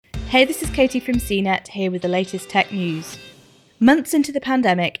Hey, this is Katie from CNET, here with the latest tech news. Months into the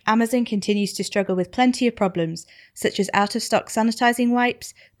pandemic, Amazon continues to struggle with plenty of problems, such as out-of-stock sanitizing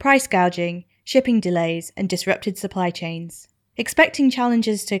wipes, price gouging, shipping delays, and disrupted supply chains. Expecting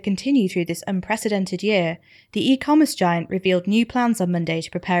challenges to continue through this unprecedented year, the e-commerce giant revealed new plans on Monday to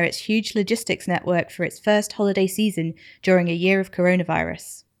prepare its huge logistics network for its first holiday season during a year of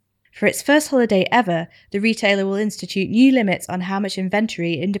coronavirus. For its first holiday ever, the retailer will institute new limits on how much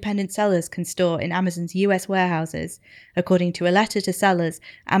inventory independent sellers can store in Amazon's US warehouses, according to a letter to sellers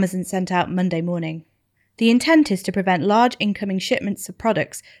Amazon sent out Monday morning. The intent is to prevent large incoming shipments of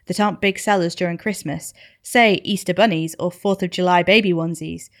products that aren't big sellers during Christmas, say Easter bunnies or 4th of July baby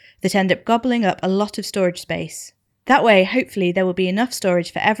onesies, that end up gobbling up a lot of storage space. That way, hopefully, there will be enough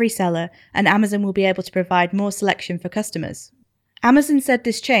storage for every seller and Amazon will be able to provide more selection for customers. Amazon said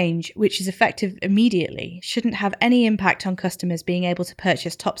this change, which is effective immediately, shouldn't have any impact on customers being able to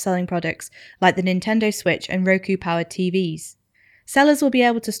purchase top-selling products like the Nintendo Switch and Roku-powered TVs. Sellers will be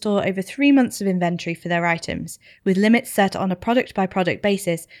able to store over 3 months of inventory for their items, with limits set on a product-by-product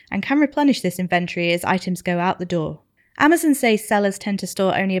basis, and can replenish this inventory as items go out the door. Amazon says sellers tend to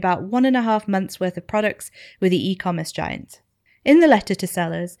store only about 1.5 months' worth of products with the e-commerce giant. In the letter to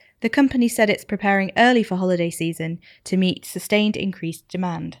sellers, the company said it's preparing early for holiday season to meet sustained increased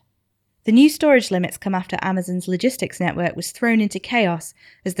demand. The new storage limits come after Amazon's logistics network was thrown into chaos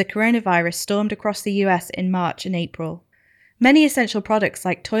as the coronavirus stormed across the US in March and April. Many essential products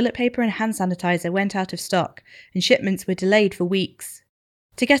like toilet paper and hand sanitizer went out of stock, and shipments were delayed for weeks.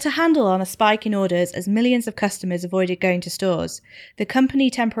 To get a handle on a spike in orders as millions of customers avoided going to stores, the company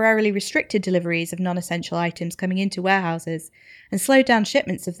temporarily restricted deliveries of non-essential items coming into warehouses and slowed down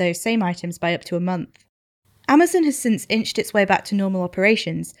shipments of those same items by up to a month. Amazon has since inched its way back to normal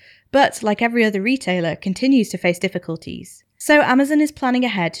operations, but, like every other retailer, continues to face difficulties. So Amazon is planning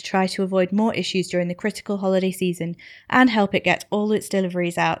ahead to try to avoid more issues during the critical holiday season and help it get all its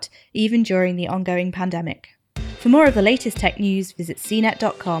deliveries out, even during the ongoing pandemic. For more of the latest tech news, visit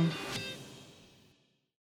cnet.com.